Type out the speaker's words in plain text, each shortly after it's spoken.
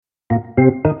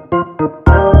Welcome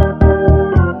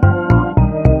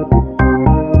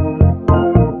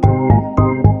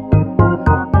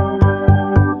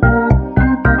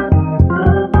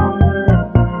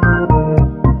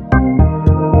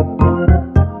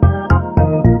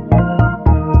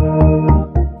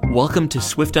to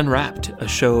Swift Unwrapped, a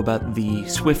show about the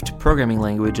Swift programming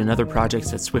language and other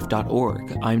projects at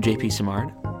swift.org. I'm JP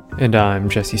Simard. And I'm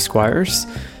Jesse Squires.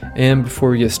 And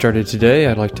before we get started today,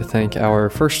 I'd like to thank our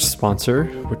first sponsor,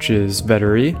 which is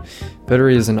Vettery.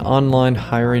 Vettery is an online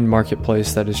hiring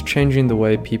marketplace that is changing the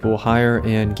way people hire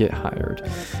and get hired.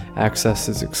 Access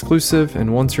is exclusive,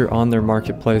 and once you're on their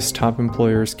marketplace, top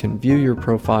employers can view your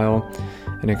profile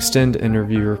and extend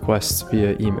interview requests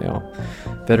via email.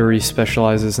 Vettery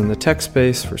specializes in the tech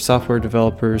space for software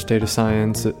developers, data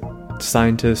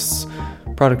scientists,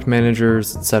 product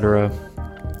managers, etc.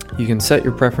 You can set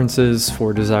your preferences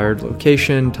for desired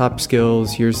location, top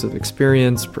skills, years of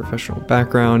experience, professional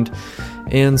background,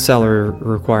 and salary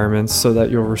requirements so that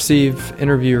you'll receive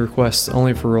interview requests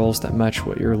only for roles that match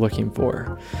what you're looking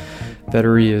for.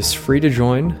 Vettery is free to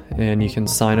join, and you can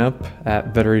sign up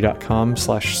at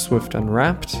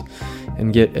vettery.com/swiftunwrapped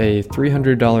and get a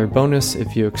 $300 bonus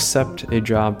if you accept a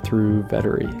job through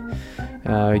Vettery.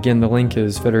 Again, the link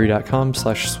is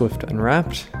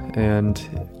vettery.com/swiftunwrapped, and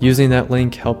using that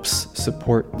link helps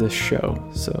support this show,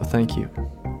 so thank you.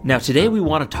 Now, today we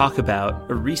want to talk about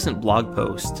a recent blog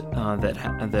post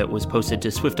that was posted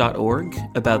to swift.org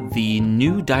about the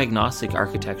new diagnostic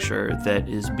architecture that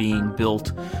is being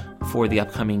built for the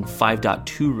upcoming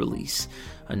 5.2 release.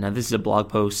 Now, this is a blog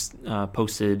post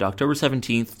posted October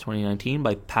 17th, 2019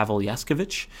 by Pavel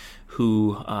Yaskovich,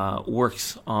 who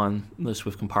works on the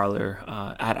Swift compiler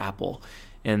at Apple.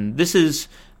 And this is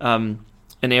an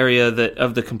area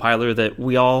of the compiler that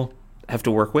we all have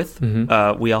to work with.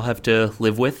 Mm-hmm. We all have to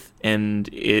live with. And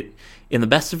in the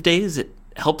best of days, it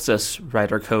helps us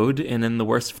write our code, and in the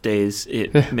worst of days,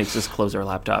 it makes us close our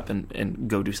laptop and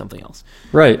go do something else.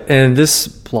 Right, and this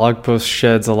blog post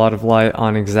sheds a lot of light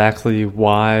on exactly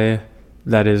why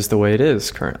that is the way it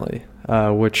is currently,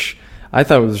 which I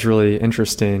thought was really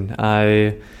interesting.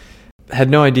 I had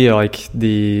no idea,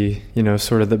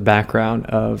 sort of the background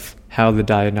of how the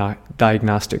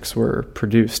diagnostics were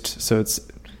produced. So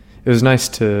it was nice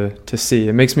to see.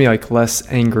 It makes me less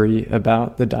angry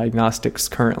about the diagnostics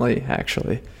currently,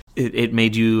 actually. It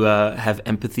made you have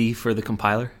empathy for the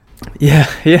compiler? Yeah.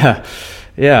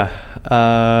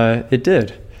 It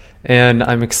did. And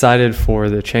I'm excited for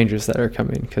the changes that are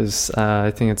coming because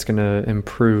I think it's going to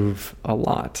improve a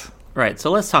lot. Right,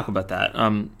 so let's talk about that.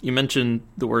 You mentioned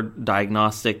the word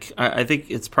diagnostic. I think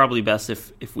it's probably best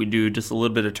if we do just a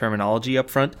little bit of terminology up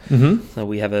front, so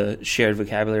we have a shared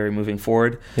vocabulary moving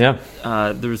forward. Yeah.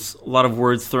 There's a lot of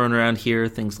words thrown around here,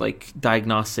 things like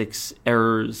diagnostics,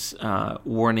 errors,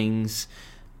 warnings.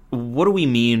 What do we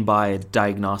mean by a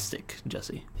diagnostic,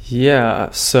 Jesse?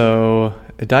 Yeah, so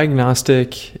a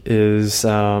diagnostic is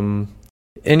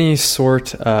any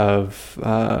sort of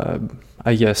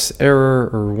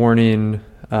error or warning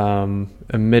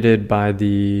emitted by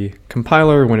the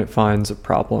compiler when it finds a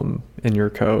problem in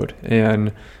your code.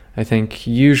 And I think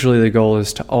usually the goal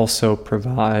is to also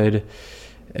provide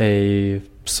a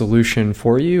solution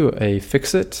for you, a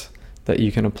fix-it that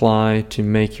you can apply to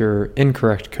make your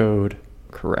incorrect code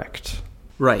correct.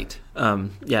 Right.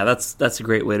 That's a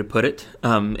great way to put it.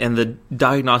 And the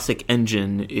diagnostic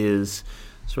engine is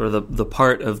sort of the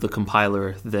part of the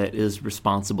compiler that is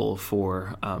responsible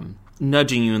for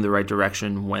nudging you in the right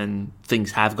direction when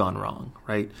things have gone wrong,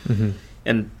 right? Mm-hmm.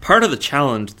 And part of the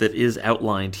challenge that is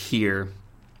outlined here,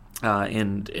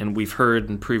 and we've heard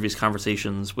in previous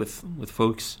conversations with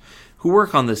folks who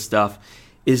work on this stuff,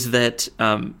 is that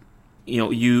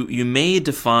you may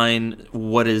define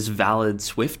what is valid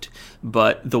Swift,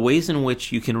 but the ways in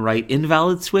which you can write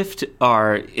invalid Swift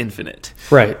are infinite.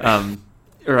 Right.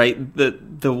 Right,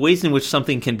 the ways in which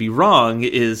something can be wrong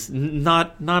is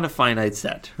not a finite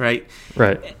set, right?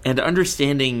 Right. And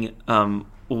understanding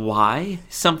why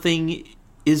something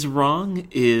is wrong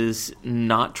is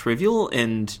not trivial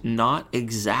and not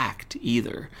exact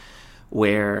either.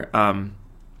 Where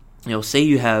say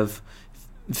you have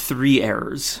 3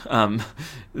 errors,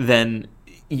 then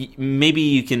maybe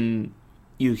you can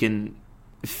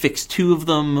fix 2 of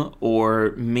them,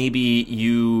 or maybe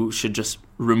you should just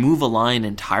remove a line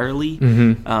entirely.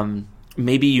 Mm-hmm.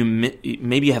 Maybe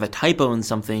you have a typo in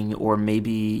something, or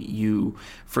maybe you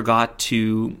forgot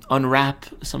to unwrap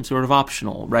some sort of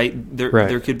optional. Right?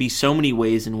 There could be so many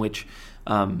ways in which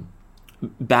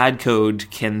bad code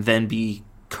can then be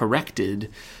corrected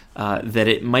that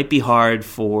it might be hard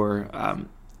for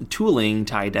tooling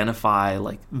to identify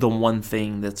like the one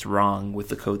thing that's wrong with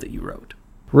the code that you wrote.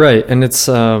 Right, and it's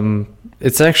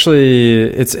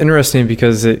interesting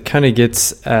because it kind of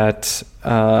gets at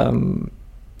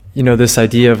this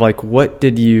idea of like, what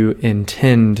did you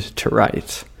intend to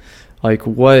write? Like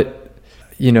what,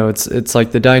 it's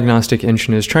like the diagnostic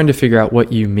engine is trying to figure out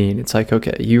what you mean. It's like,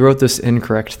 okay, you wrote this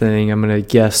incorrect thing. I'm going to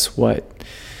guess what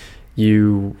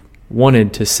you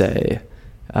wanted to say,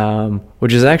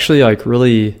 which is actually like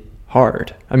really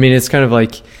hard. I mean, it's kind of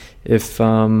like if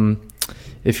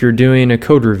you're doing a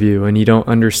code review and you don't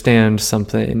understand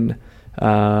something,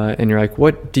 and you're like,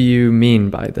 what do you mean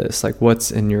by this? Like, what's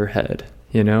in your head,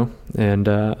 And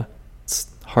it's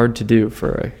hard to do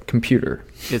for a computer.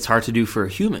 It's hard to do for a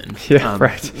human. Yeah,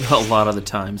 right. A lot of the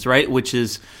times, right? Which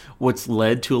is what's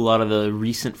led to a lot of the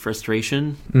recent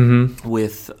frustration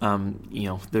with,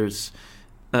 there's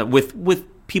with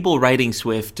people writing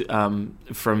Swift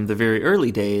from the very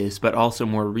early days, but also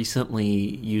more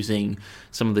recently using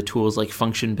some of the tools like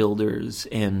function builders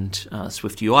and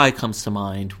Swift UI comes to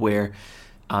mind, where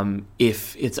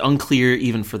if it's unclear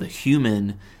even for the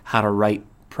human how to write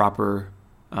proper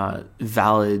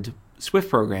valid Swift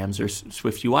programs or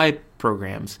Swift UI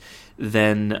programs,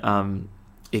 then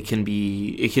it can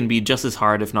be just as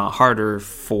hard, if not harder,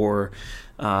 for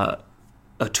a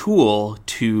tool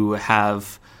to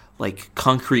have like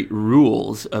concrete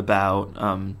rules about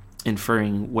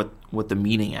inferring what the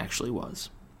meaning actually was,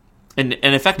 and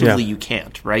effectively you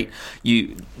can't, right?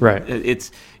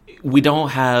 We don't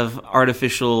have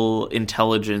artificial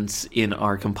intelligence in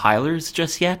our compilers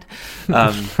just yet,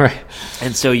 right?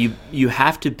 And so you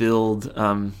have to build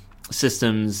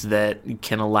systems that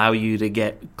can allow you to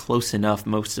get close enough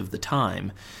most of the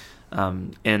time,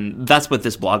 and that's what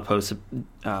this blog post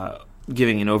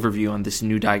giving an overview on this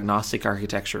new diagnostic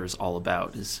architecture is all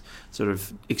about, is sort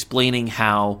of explaining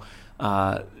how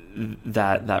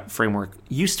that framework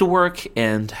used to work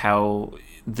and how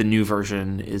the new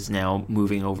version is now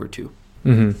moving over to.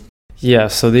 Mm-hmm. Yeah,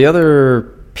 so the other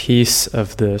piece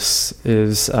of this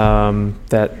is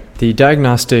that the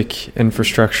diagnostic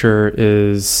infrastructure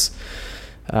is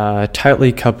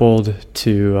tightly coupled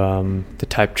to the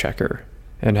type checker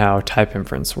and how type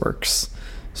inference works.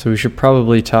 So we should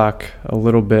probably talk a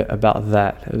little bit about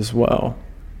that as well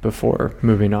before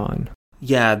moving on.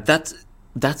 Yeah, that's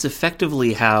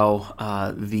effectively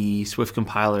how the Swift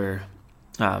compiler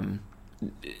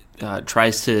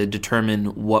tries to determine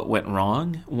what went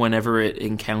wrong whenever it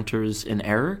encounters an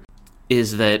error,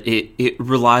 is that it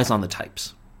relies on the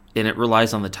types, and it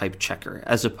relies on the type checker,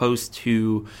 as opposed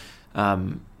to,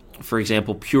 for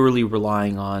example, purely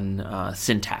relying on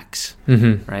syntax,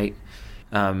 right?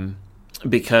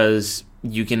 Because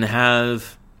you can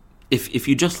have, if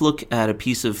you just look at a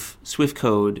piece of Swift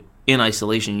code in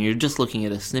isolation, you're just looking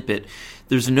at a snippet,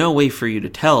 there's no way for you to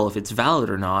tell if it's valid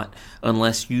or not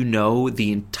unless you know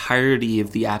the entirety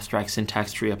of the abstract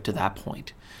syntax tree up to that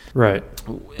point. Right.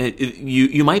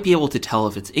 You might be able to tell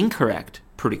if it's incorrect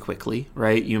pretty quickly,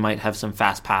 right? You might have some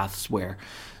fast paths where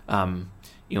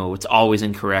it's always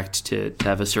incorrect to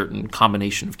have a certain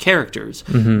combination of characters,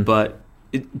 but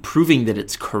proving that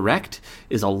it's correct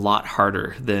is a lot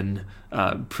harder than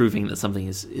proving that something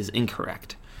is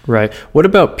incorrect. Right. What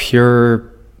about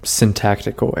pure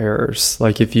syntactical errors?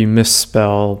 Like if you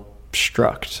misspell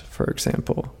struct, for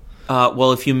example.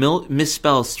 Well, if you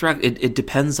misspell struct, it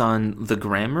depends on the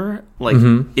grammar. Like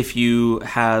if you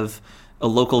have a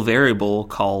local variable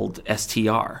called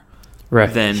str,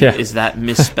 right, then is that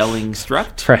misspelling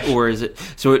struct? Right. Or is it?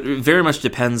 So it very much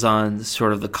depends on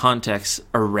sort of the context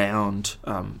around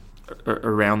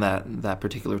that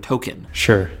particular token.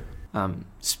 Sure.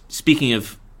 Speaking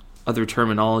of other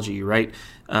terminology, right?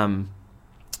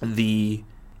 The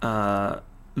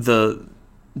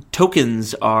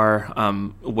tokens are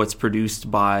what's produced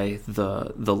by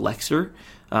the lexer,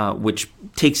 which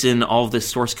takes in all of this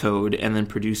source code and then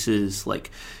produces like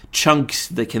chunks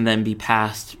that can then be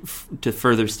passed to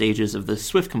further stages of the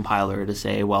Swift compiler to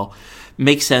say, well,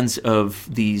 make sense of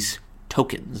these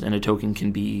tokens. And a token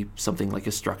can be something like a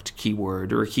struct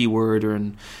keyword or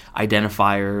an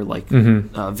identifier like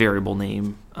a variable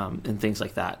name and things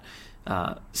like that.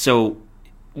 So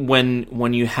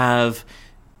when you have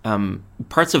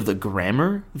parts of the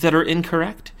grammar that are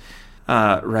incorrect,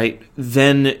 right,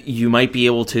 then you might be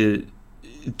able to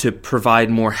provide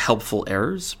more helpful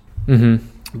errors.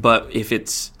 But if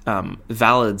it's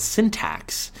valid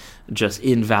syntax, just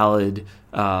invalid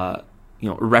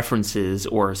references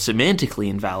or semantically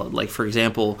invalid, like for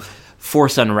example,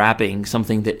 force unwrapping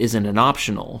something that isn't an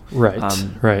optional,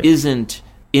 right, isn't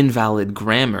invalid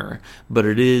grammar, but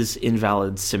it is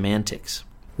invalid semantics.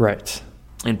 Right.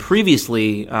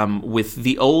 previously, with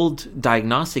the old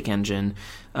diagnostic engine,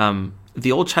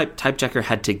 the old type checker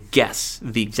had to guess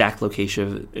the exact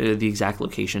location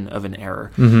of an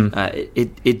error.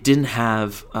 It didn't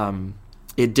have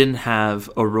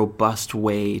a robust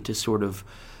way to sort of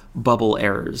bubble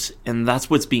errors, and that's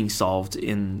what's being solved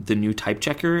in the new type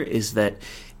checker, is that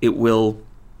it will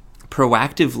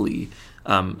proactively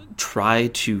try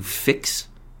to fix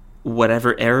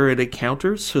whatever error it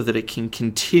encounters so that it can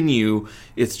continue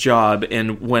its job.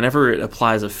 And whenever it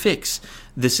applies a fix,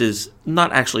 this is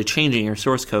not actually changing your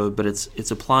source code, but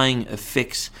it's applying a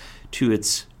fix to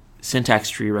its syntax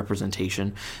tree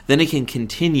representation. Then it can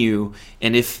continue,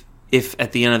 and if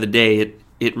at the end of the day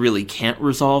it really can't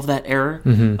resolve that error,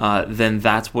 then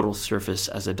that's what will surface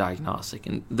as a diagnostic.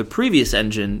 And the previous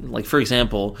engine, like for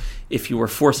example, if you were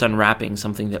force unwrapping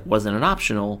something that wasn't an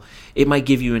optional, it might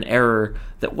give you an error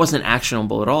that wasn't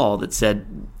actionable at all, that said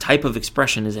type of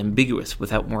expression is ambiguous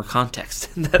without more context.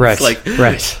 That's right.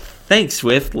 Thanks,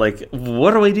 Swift. Like,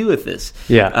 what do I do with this?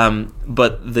 Yeah.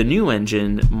 But the new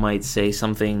engine might say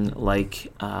something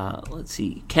like,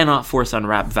 cannot force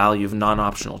unwrap value of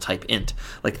non-optional type int.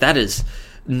 Like, that is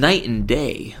night and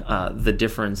day, the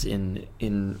difference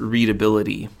in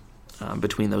readability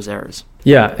between those errors.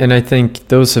 Yeah, and I think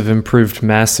those have improved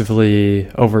massively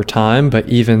over time, but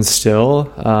even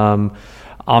still,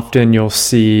 often you'll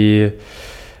see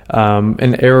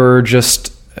an error,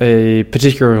 just a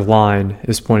particular line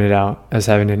is pointed out as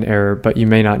having an error, but you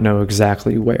may not know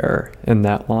exactly where in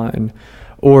that line.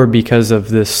 Or because of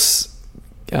this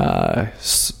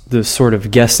sort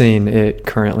of guessing it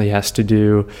currently has to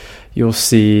do, you'll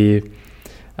see,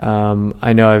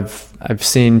 I know I've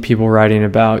seen people writing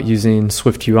about using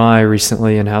Swift UI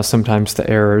recently, and how sometimes the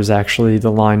error is actually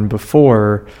the line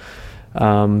before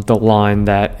the line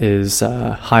that is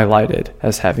highlighted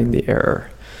as having the error.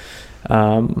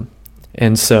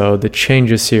 And so the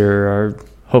changes here are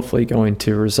hopefully going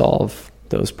to resolve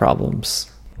those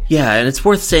problems. Yeah, and it's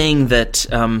worth saying that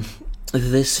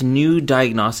this new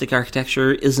diagnostic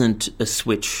architecture isn't a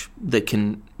switch that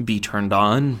can be turned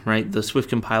on, right? The Swift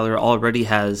compiler already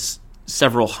has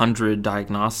several hundred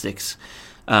diagnostics.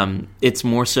 It's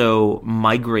more so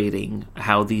migrating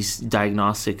how these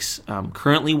diagnostics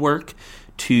currently work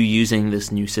to using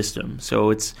this new system.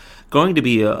 So it's going to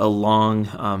be a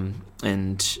long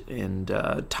and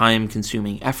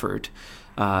time-consuming effort,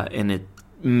 and it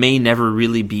may never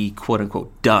really be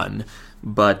quote-unquote done,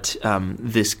 but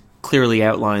this clearly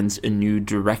outlines a new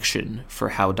direction for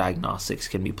how diagnostics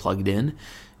can be plugged in,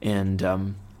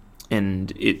 and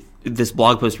this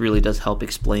blog post really does help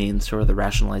explain sort of the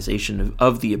rationalization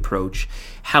of the approach,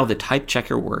 how the type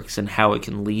checker works, and how it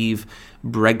can leave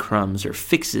breadcrumbs or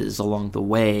fixes along the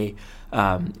way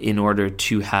in order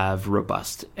to have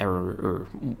robust error or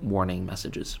warning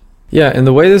messages. Yeah, and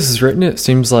the way this is written, it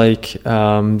seems like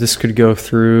this could go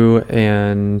through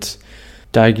and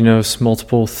diagnose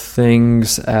multiple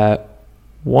things at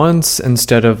once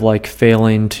instead of like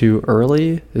failing too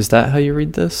early. Is that how you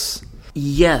read this?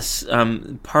 Yes,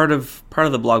 part of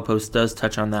the blog post does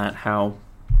touch on that, how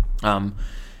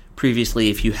previously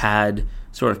if you had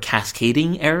sort of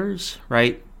cascading errors,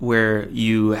 right, where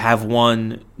you have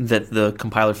one that the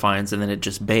compiler finds and then it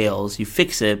just bails, you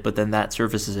fix it, but then that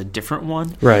surfaces a different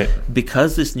one. Right.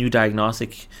 Because this new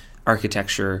diagnostic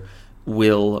architecture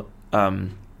will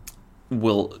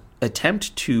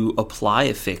attempt to apply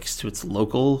a fix to its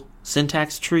local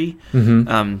syntax tree,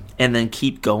 and then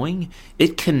keep going,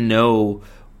 it can know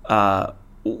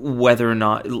whether or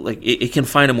not, like, it can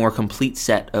find a more complete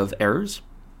set of errors,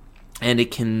 and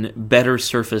it can better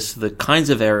surface the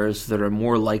kinds of errors that are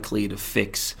more likely to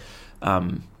fix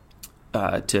to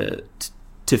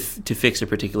fix a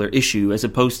particular issue, as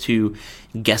opposed to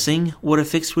guessing what a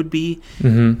fix would be,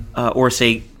 or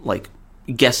say like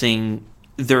guessing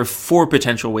there are 4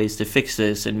 potential ways to fix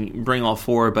this and bring all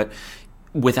 4, but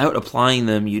without applying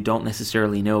them, you don't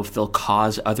necessarily know if they'll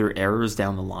cause other errors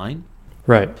down the line.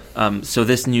 Right. So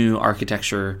this new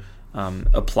architecture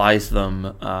applies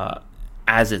them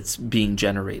as it's being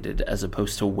generated, as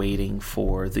opposed to waiting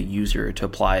for the user to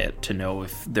apply it to know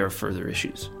if there are further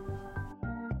issues.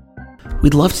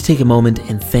 We'd love to take a moment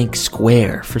and thank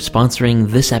Square for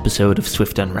sponsoring this episode of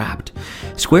Swift Unwrapped.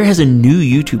 Square has a new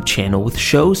YouTube channel with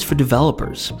shows for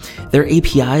developers. Their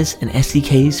APIs and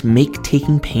SDKs make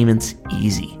taking payments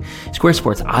easy. Square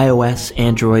supports iOS,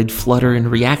 Android, Flutter,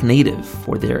 and React Native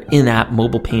for their in-app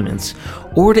mobile payments,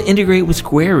 or to integrate with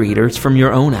Square readers from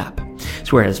your own app.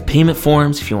 Square has payment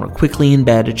forms if you want to quickly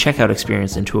embed a checkout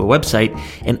experience into a website,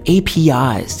 and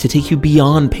APIs to take you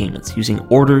beyond payments using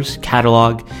orders,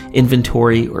 catalog,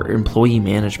 inventory, or employee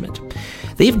management.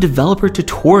 they have developer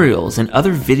tutorials and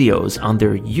other videos on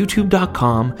their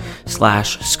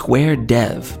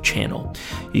youtube.com/squaredev channel.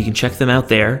 You can check them out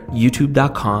there,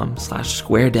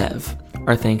 youtube.com/squaredev.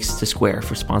 Our thanks to Square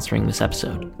for sponsoring this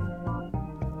episode.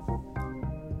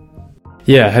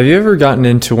 Yeah, have you ever gotten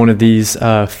into one of these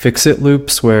fix-it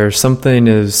loops where something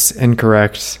is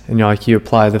incorrect and you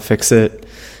apply the fix-it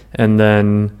and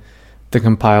then the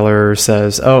compiler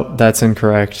says, oh, that's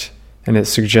incorrect, and it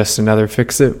suggests another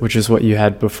fix-it, which is what you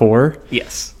had before?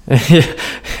 Yes.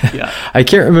 Yeah. I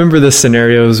can't remember the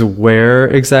scenarios where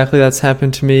exactly that's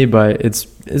happened to me, but it's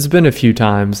been a few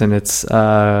times, and it's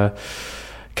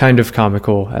kind of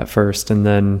comical at first, and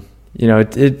then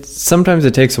it sometimes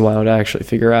it takes a while to actually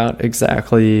figure out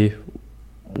exactly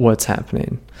what's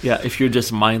happening. Yeah, if you're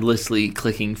just mindlessly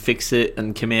clicking fix it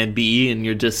and Command B, and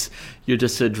you're just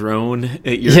a drone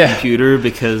at your computer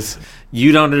because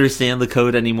you don't understand the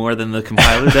code any more than the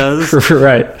compiler does.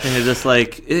 Right. And you're just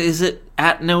like, is it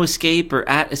at no escape or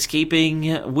at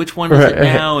escaping? Which one is it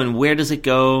now, and where does it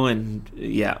go? And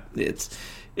yeah, it's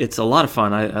a lot of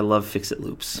fun. I love fix-it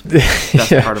loops. That's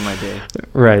part of my day.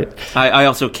 Right. I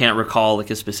also can't recall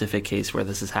like a specific case where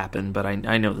this has happened, but I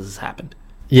know this has happened.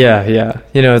 Yeah.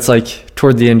 It's like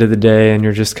toward the end of the day, and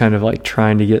you're just kind of like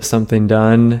trying to get something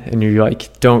done, and you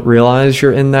like don't realize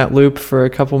you're in that loop for a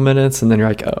couple minutes, and then you're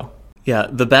like, oh. Yeah,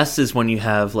 the best is when you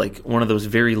have like one of those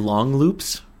very long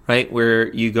loops, right,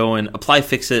 where you go and apply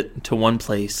fix-it to one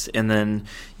place, and then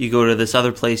you go to this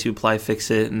other place, you apply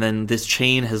fix-it, and then this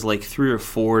chain has like 3 or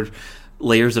 4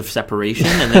 layers of separation,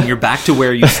 and then you're back to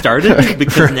where you started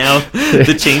because now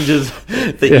the changes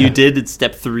that you did at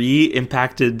step 3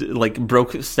 impacted, like,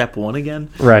 broke step 1 again.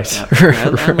 Right. Yeah, I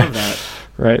love that.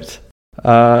 Right.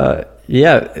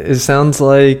 It sounds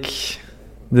like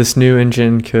this new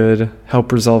engine could help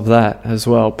resolve that as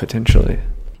well, potentially.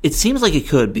 It seems like it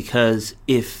could, because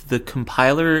if the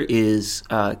compiler is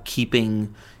like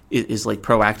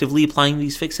proactively applying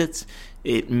these fix-its,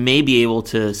 it may be able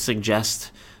to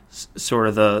suggest sort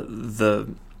of the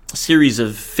series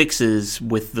of fixes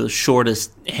with the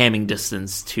shortest Hamming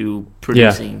distance to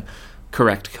producing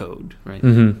correct code, right?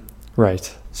 Mm-hmm.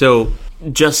 Right. So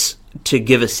just to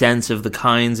give a sense of the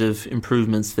kinds of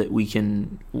improvements that we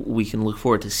can look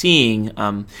forward to seeing,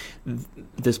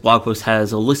 this blog post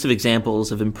has a list of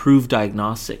examples of improved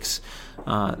diagnostics.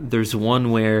 There's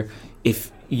one where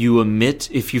if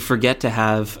you forget to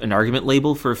have an argument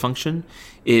label for a function,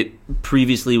 it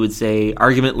previously would say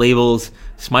argument labels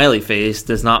smiley face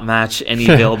does not match any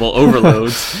available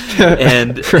overloads,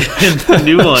 and the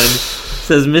new one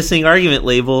says missing argument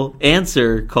label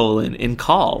answer : in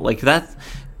call. Like that's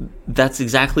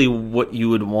exactly what you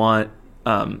would want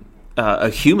a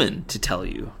human to tell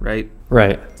you, right?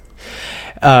 Right.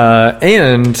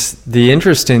 And the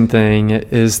interesting thing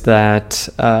is that,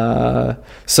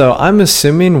 so I'm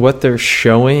assuming what they're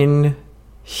showing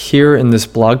here in this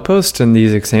blog post and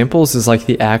these examples is like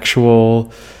the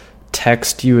actual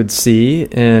text you would see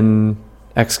in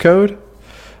Xcode,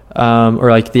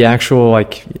 or like the actual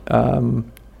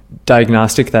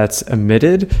diagnostic that's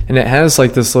emitted. And it has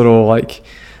like this little like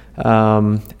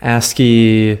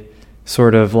ASCII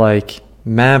sort of like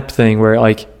map thing where it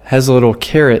like has a little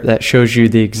caret that shows you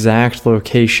the exact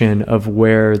location of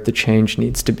where the change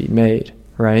needs to be made,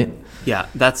 right? Yeah,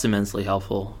 that's immensely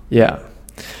helpful. Yeah.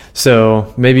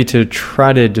 So maybe to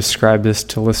try to describe this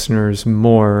to listeners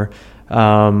more,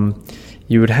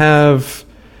 you would have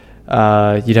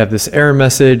you'd have this error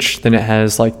message, then it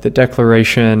has like the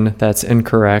declaration that's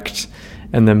incorrect,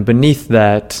 and then beneath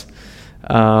that,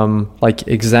 like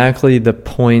exactly the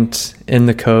point in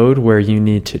the code where you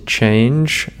need to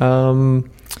change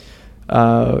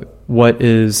what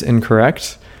is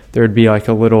incorrect. There would be like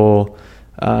a little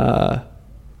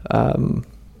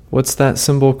what's that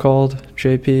symbol called,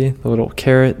 JP? The little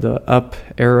caret, the up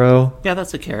arrow. Yeah,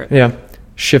 that's a caret. Yeah,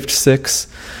 Shift 6.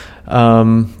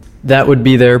 That would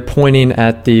be there pointing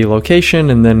at the location,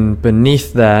 and then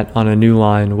beneath that on a new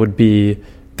line would be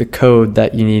the code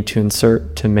that you need to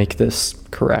insert to make this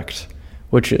correct,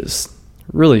 which is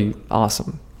really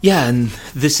awesome. Yeah, and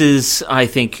this is, I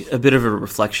think, a bit of a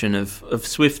reflection of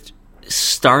Swift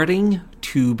starting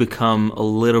to become a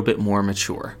little bit more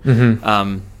mature.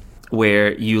 Mm-hmm.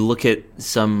 Where you look at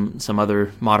some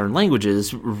other modern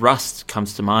languages, Rust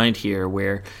comes to mind here,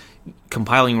 where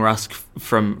compiling Rust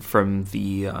from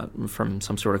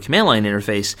some sort of command line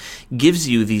interface gives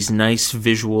you these nice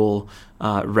visual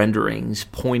renderings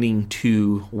pointing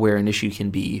to where an issue can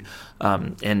be,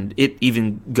 and it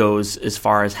even goes as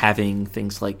far as having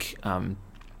things like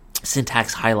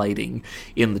syntax highlighting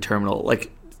in the terminal.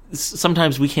 Like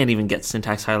sometimes we can't even get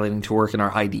syntax highlighting to work in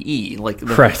our IDE. Like the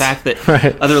Right. fact that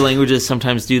Right. other languages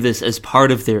sometimes do this as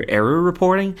part of their error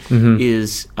reporting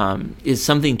is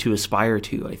something to aspire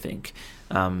to, I think.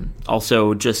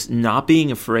 Also, just not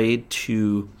being afraid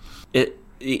to,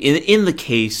 in the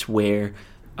case where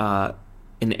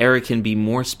an error can be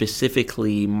more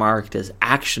specifically marked as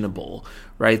actionable,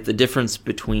 right? The difference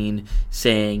between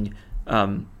saying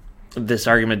this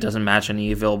argument doesn't match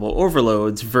any available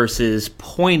overloads versus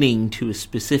pointing to a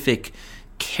specific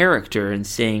character and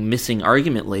saying missing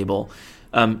argument label,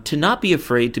 to not be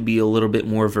afraid to be a little bit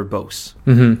more verbose.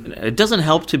 It doesn't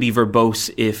help to be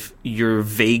verbose if you're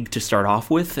vague to start off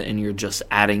with and you're just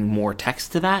adding more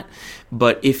text to that.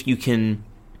 But if you can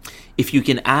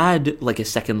add like a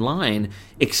second line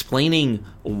explaining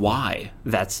why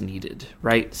that's needed,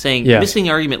 right? Saying missing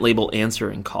argument label answer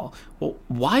and call. Well,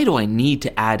 why do I need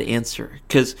to add answer?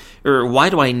 Or why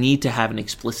do I need to have an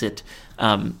explicit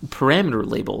parameter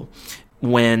label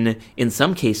when in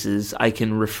some cases I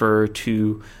can refer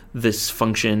to this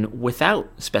function without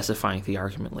specifying the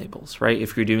argument labels, right?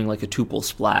 If you're doing like a tuple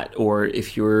splat, or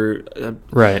if you're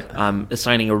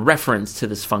assigning a reference to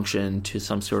this function to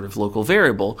some sort of local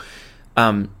variable,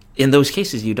 in those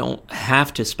cases you don't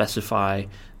have to specify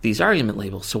these argument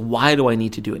labels. So why do I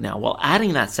need to do it now? Well,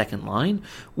 adding that second line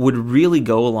would really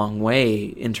go a long way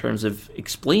in terms of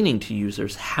explaining to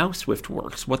users how Swift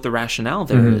works, what the rationale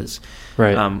there is,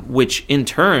 which in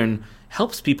turn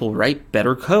helps people write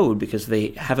better code because they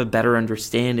have a better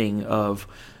understanding of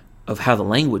how the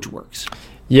language works.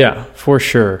 Yeah, for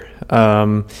sure.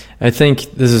 I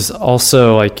think this is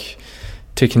also like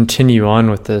to continue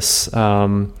on with this,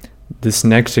 this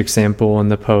next example in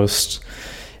the post.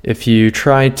 If you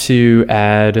try to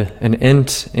add an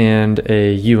int and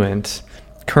a uint,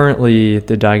 currently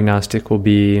the diagnostic will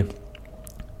be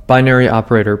binary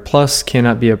operator plus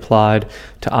cannot be applied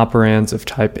to operands of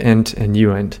type int and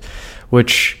uint,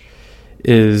 which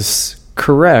is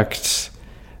correct,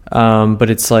 but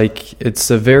it's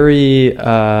a very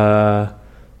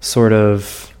sort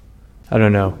of, I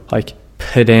don't know, like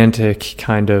pedantic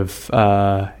kind of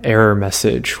error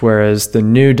message, whereas the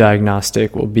new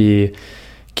diagnostic will be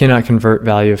cannot convert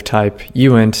value of type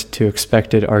uint to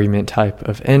expected argument type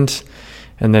of int,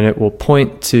 and then it will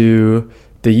point to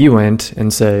the uint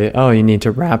and say, oh, you need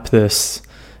to wrap this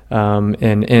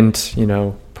in int,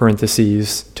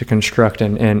 parentheses to construct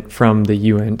an int from the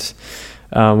uint,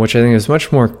 which I think is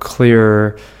much more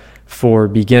clear for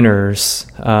beginners.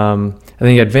 I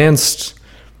think advanced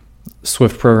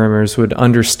Swift programmers would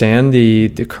understand the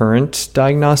current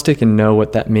diagnostic and know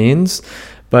what that means,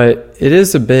 but it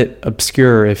is a bit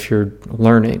obscure if you're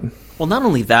learning. Well, not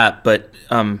only that, but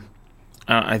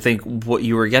I think what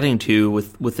you were getting to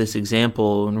with this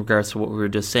example in regards to what we were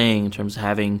just saying in terms of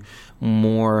having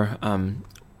more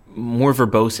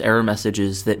verbose error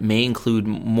messages that may include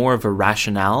more of a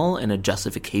rationale and a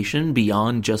justification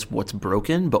beyond just what's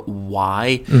broken, but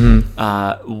why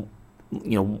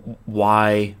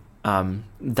why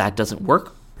that doesn't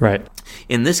work. Right.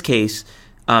 In this case,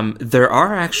 there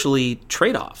are actually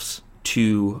trade-offs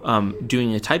to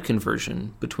doing a type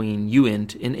conversion between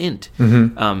uint and int.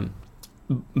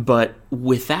 But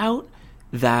without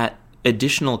that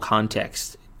additional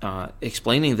context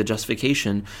explaining the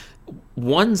justification,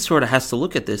 one sort of has to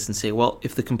look at this and say, well,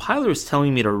 if the compiler is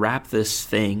telling me to wrap this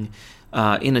thing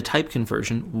in a type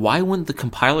conversion, why wouldn't the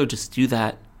compiler just do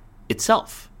that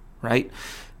itself, right?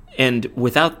 And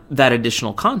without that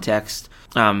additional context,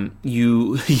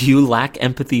 you lack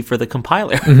empathy for the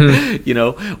compiler,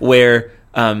 where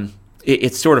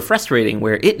it's sort of frustrating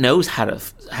where it knows how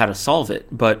to solve it,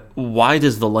 but why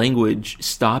does the language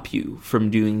stop you from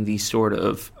doing these sort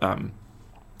of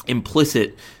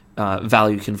implicit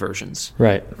value conversions?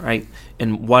 Right.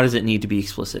 And why does it need to be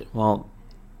explicit? Well,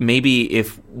 maybe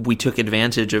if we took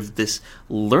advantage of this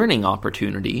learning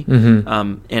opportunity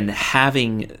and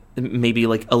having maybe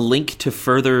like a link to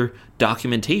further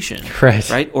documentation,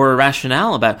 right? Or a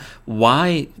rationale about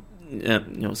why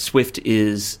Swift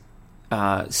is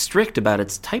strict about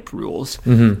its type rules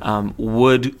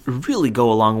would really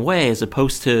go a long way, as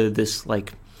opposed to this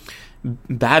like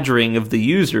badgering of the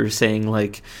user saying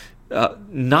like,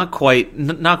 not quite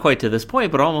to this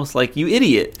point, but almost like, you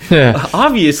idiot. Yeah.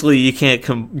 Obviously, you can't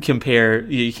compare.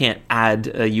 You can't add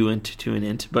a uint to an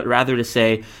int, but rather to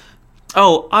say,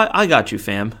 "Oh, I got you,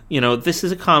 fam. This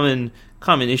is a common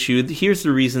issue. Here's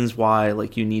the reasons why.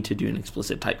 Like, you need to do an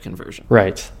explicit type conversion."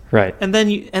 Right. And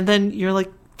then you're like,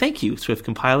 "Thank you, Swift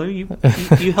compiler. You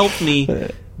helped me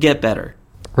get better."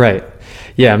 Right.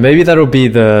 Yeah, maybe that'll be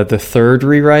the third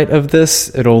rewrite of this.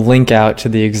 It'll link out to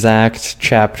the exact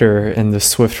chapter in the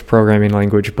Swift programming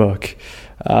language book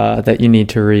that you need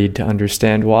to read to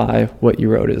understand why what you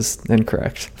wrote is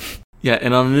incorrect. Yeah,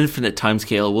 and on an infinite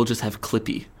timescale, we'll just have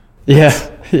Clippy. Yeah.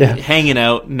 Hanging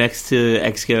out next to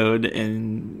Xcode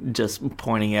and just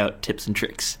pointing out tips and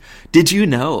tricks. Did you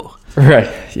know? Right,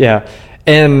 yeah.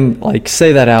 And like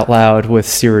say that out loud with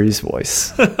Siri's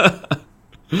voice.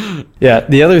 Yeah,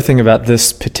 the other thing about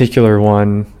this particular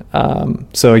one,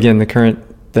 so again, the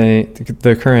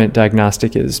current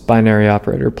diagnostic is binary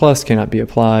operator plus cannot be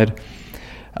applied.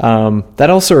 That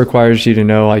also requires you to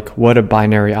know like what a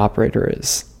binary operator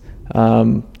is.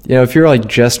 If you're like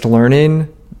just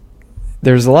learning,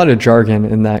 there's a lot of jargon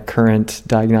in that current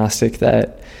diagnostic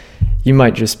that you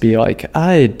might just be like,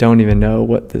 I don't even know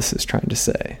what this is trying to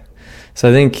say. So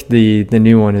I think the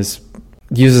new one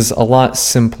uses a lot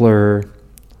simpler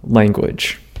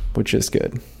language, which is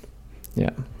good.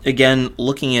 Yeah. Again,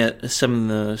 looking at some of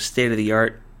the state of the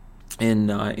art in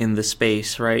the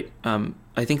space, right?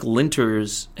 I think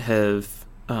linters have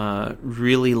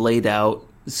really laid out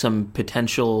some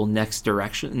potential next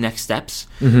steps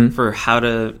for how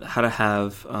to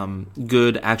have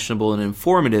good, actionable, and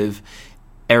informative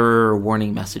error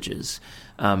warning messages.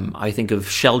 I think of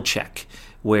shell check,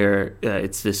 where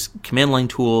it's this command line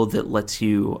tool that lets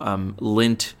you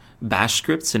lint bash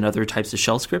scripts and other types of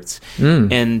shell scripts,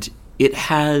 and it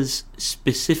has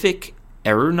specific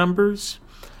error numbers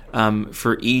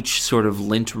for each sort of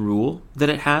lint rule that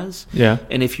it has. Yeah.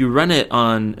 And if you run it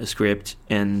on a script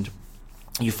and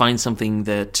you find something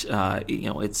that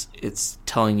it's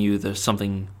telling you there's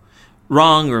something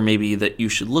wrong or maybe that you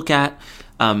should look at,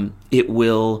 it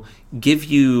will give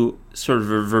you sort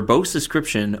of a verbose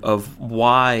description of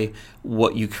why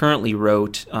what you currently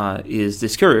wrote is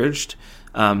discouraged.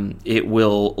 It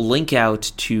will link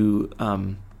out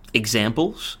to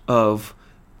examples of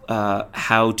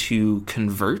how to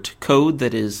convert code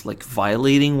that is like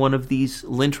violating one of these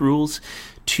lint rules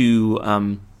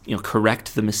to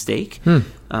correct the mistake,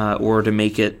 or to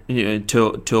make it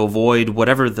to avoid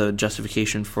whatever the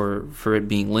justification for it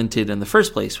being linted in the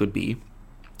first place would be,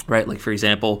 right? Like for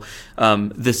example,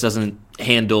 this doesn't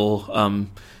handle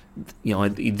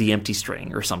the empty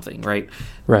string or something, right?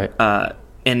 Right.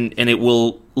 And it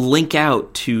will link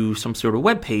out to some sort of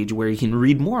web page where you can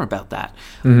read more about that.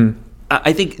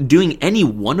 I think doing any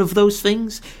one of those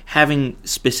things, having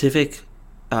specific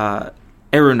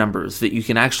error numbers that you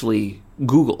can actually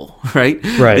Google, right?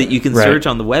 That you can search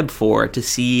on the web for to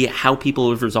see how people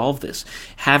have resolved this.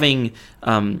 Having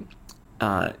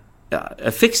a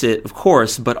fix-it, of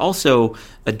course, but also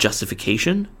a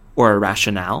justification or a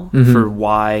rationale for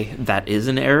why that is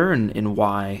an error and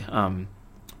why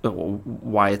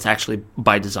it's actually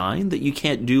by design that you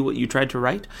can't do what you tried to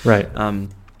write. Right.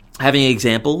 Having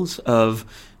examples of,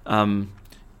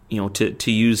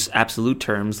 to use absolute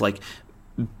terms like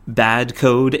bad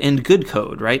code and good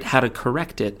code, right? How to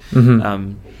correct it.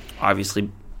 Obviously,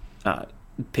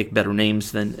 pick better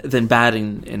names than bad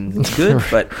and good,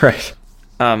 but right.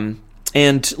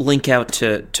 And link out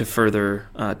to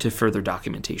further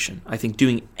documentation. I think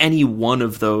doing any one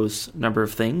of those number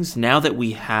of things, now that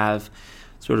we have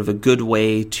sort of a good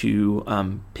way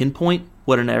to pinpoint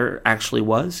what an error actually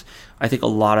was, I think a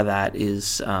lot of that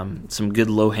is some good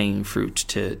low-hanging fruit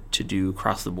to do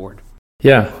across the board.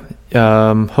 Yeah.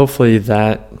 Hopefully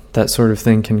that sort of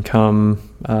thing can come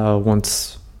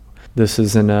once this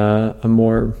is in a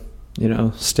more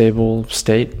stable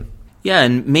state. Yeah,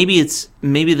 and maybe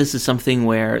this is something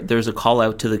where there's a call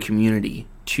out to the community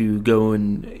to go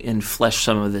and flesh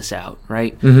some of this out,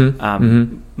 right?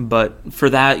 But for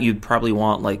that, you'd probably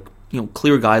want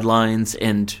clear guidelines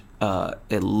and a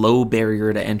low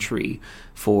barrier to entry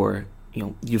for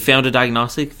you found a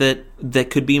diagnostic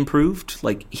that could be improved.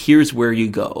 Like, here's where you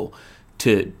go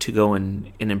to go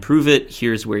and improve it.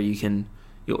 Here's where you can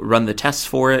run the tests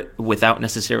for it without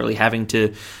necessarily having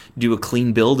to do a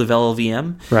clean build of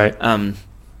LLVM. Right.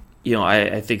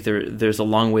 I think there's a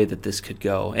long way that this could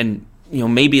go, and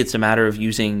maybe it's a matter of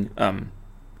using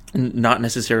not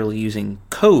necessarily using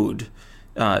code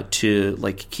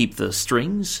to keep the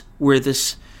strings where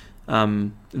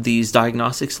these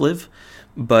diagnostics live,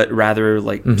 but rather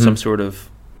some sort of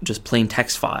just plain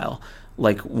text file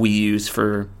like we use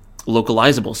for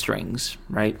localizable strings,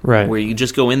 right? Where you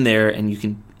just go in there and you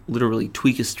can literally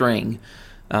tweak a string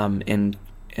and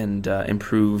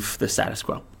improve the status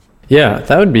quo. Yeah,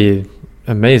 that would be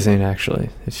amazing, actually,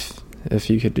 if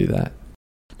you could do that.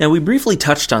 Now, we briefly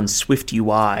touched on Swift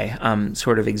UI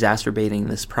sort of exacerbating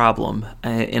this problem,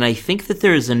 and I think that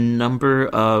there's a number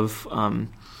of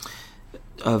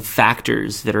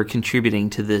factors that are contributing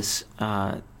to this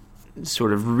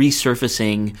sort of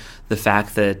resurfacing the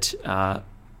fact that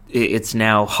it's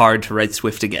now hard to write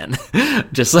Swift again,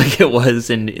 just like it was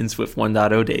in Swift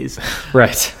 1.0 days.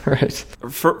 Right.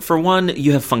 For one,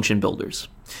 you have function builders,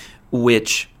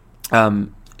 which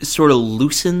sort of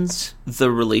loosens the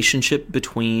relationship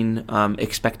between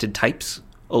expected types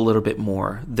a little bit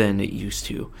more than it used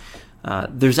to.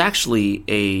 There's actually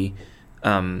a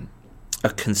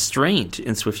constraint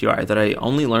in SwiftUI that I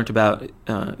only learned about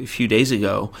a few days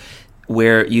ago,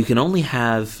 where you can only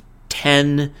have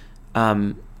 10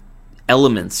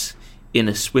 elements in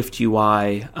a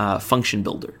SwiftUI function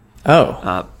builder.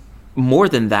 More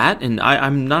than that, and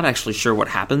I'm not actually sure what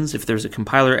happens if there's a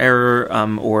compiler error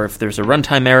or if there's a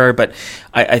runtime error, but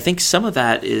I think some of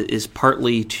that is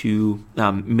partly to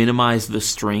minimize the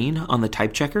strain on the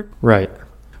type checker. Right.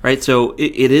 So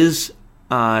it is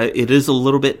a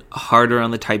little bit harder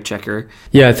on the type checker.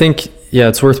 Yeah, I think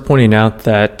it's worth pointing out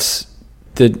that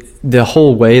the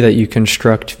whole way that you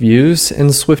construct views in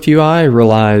SwiftUI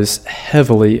relies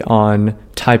heavily on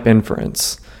type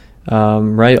inference.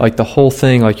 Right? Like the whole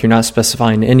thing, like you're not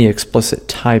specifying any explicit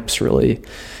types really.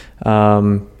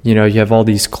 You have all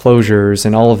these closures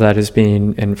and all of that is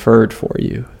being inferred for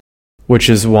you, which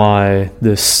is why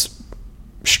this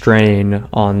strain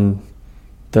on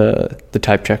the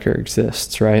type checker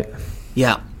exists, right?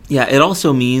 Yeah. It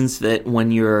also means that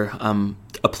when you're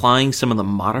applying some of the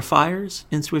modifiers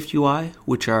in SwiftUI,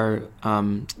 which are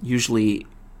usually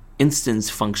instance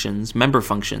functions, member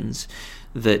functions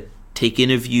that take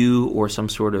in a view or some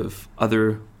sort of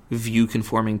other view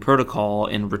conforming protocol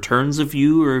and returns a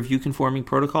view or a view conforming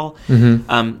protocol.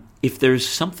 If there's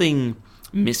something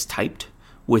mistyped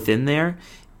within there,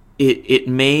 it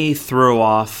may throw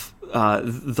off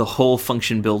the whole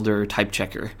function builder type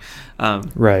checker.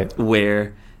 Right.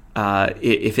 Where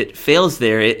if it fails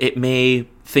there, it may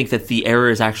think that the error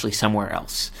is actually somewhere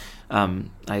else.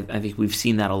 I think we've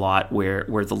seen that a lot, where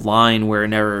the line where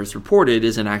an error is reported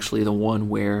isn't actually the one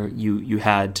where you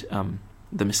had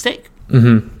the mistake.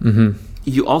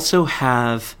 You also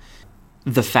have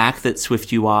the fact that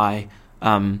SwiftUI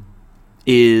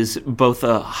is both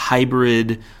a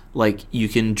hybrid, like you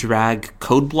can drag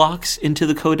code blocks into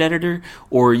the code editor,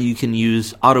 or you can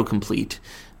use autocomplete,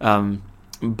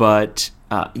 but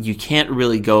you can't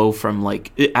really go from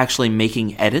like actually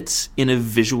making edits in a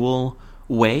visual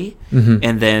way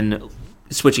and then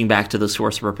switching back to the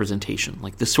source representation.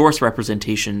 Like the source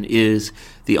representation is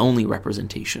the only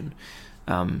representation,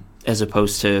 as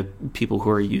opposed to people who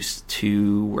are used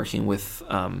to working with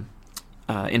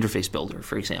Interface Builder,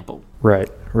 for example. Right.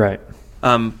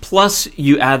 Plus,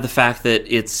 you add the fact that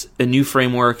it's a new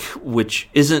framework which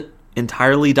isn't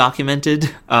entirely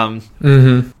documented,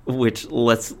 which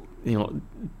let's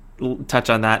touch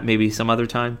on that maybe some other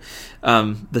time.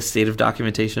 The state of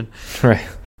documentation. Right.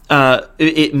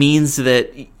 It means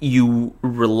that you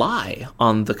rely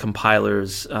on the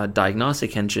compiler's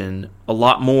diagnostic engine a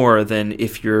lot more than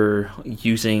if you're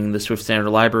using the Swift Standard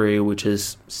Library, which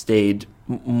has stayed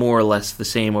more or less the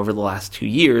same over the last 2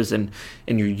 years, and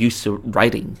you're used to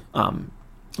writing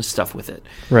stuff with it.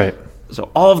 Right. So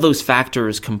all of those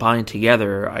factors combined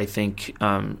together, I think,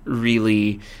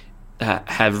 really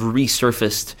have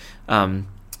resurfaced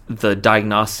the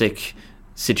diagnostic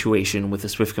situation with the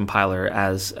Swift compiler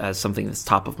as something that's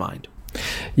top of mind.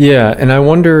 Yeah, and I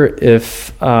wonder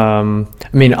if,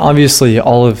 obviously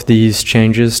all of these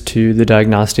changes to the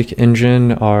diagnostic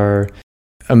engine are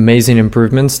amazing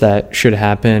improvements that should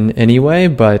happen anyway,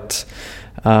 but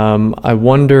I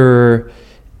wonder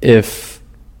if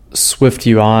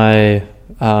SwiftUI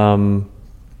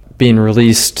being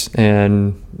released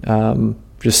and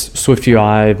just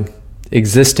SwiftUI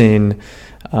existing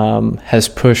has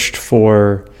pushed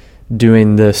for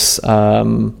doing this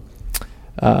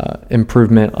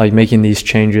improvement, like making these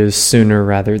changes sooner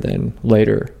rather than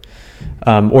later,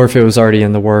 or if it was already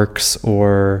in the works,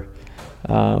 or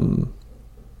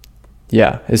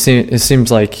it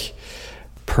seems like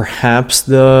perhaps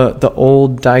the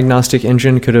old diagnostic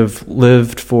engine could have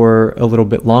lived for a little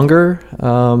bit longer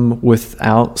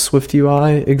without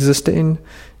SwiftUI existing,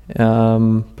 but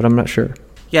I'm not sure.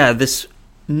 Yeah, this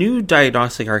new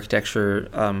diagnostic architecture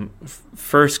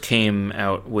first came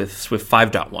out with Swift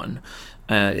 5.1.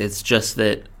 It's just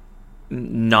that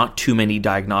not too many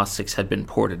diagnostics had been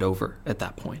ported over at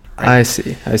that point. Right? I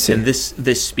see. And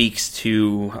this speaks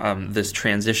to this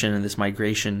transition and this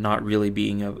migration not really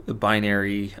being a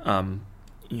binary,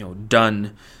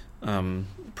 done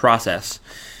process,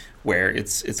 where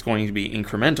it's going to be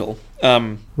incremental.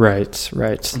 Right.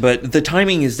 But the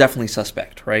timing is definitely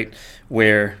suspect, right?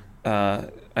 Where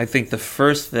I think the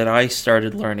first that I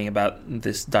started learning about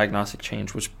this diagnostic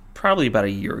change was probably about a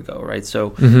year ago, right?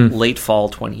 So late fall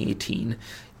 2018.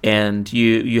 and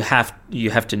you have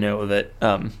to know that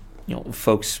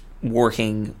folks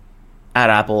working at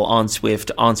Apple on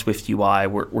Swift UI,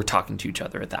 we're talking to each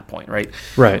other at that point, right?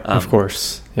 Right, of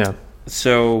course, yeah.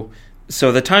 So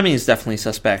the timing is definitely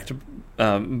suspect,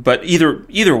 but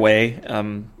either way,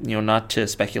 not to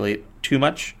speculate too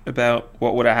much about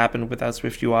what would have happened without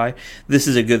Swift UI. This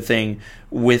is a good thing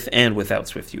with and without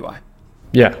Swift UI.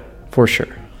 Yeah, for sure.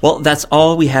 Well, that's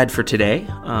all we had for today.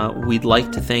 We'd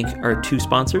like to thank our two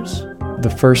sponsors.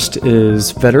 The first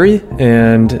is Vettery,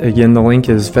 and again, the link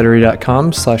is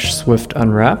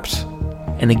vettery.com/SwiftUnwrapped.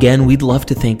 And again, we'd love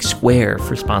to thank Square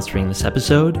for sponsoring this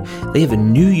episode. They have a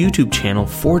new YouTube channel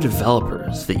for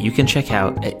developers that you can check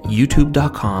out at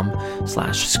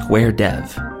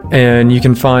youtube.com/SquareDev. And you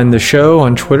can find the show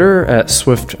on Twitter at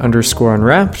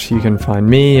Swift_Unwrapped. You can find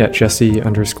me at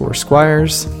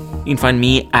Jesse_Squires. You can find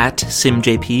me at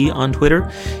SimJP on Twitter.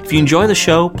 If you enjoy the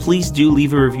show, please do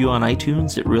leave a review on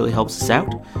iTunes. It really helps us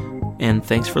out. And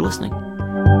thanks for listening.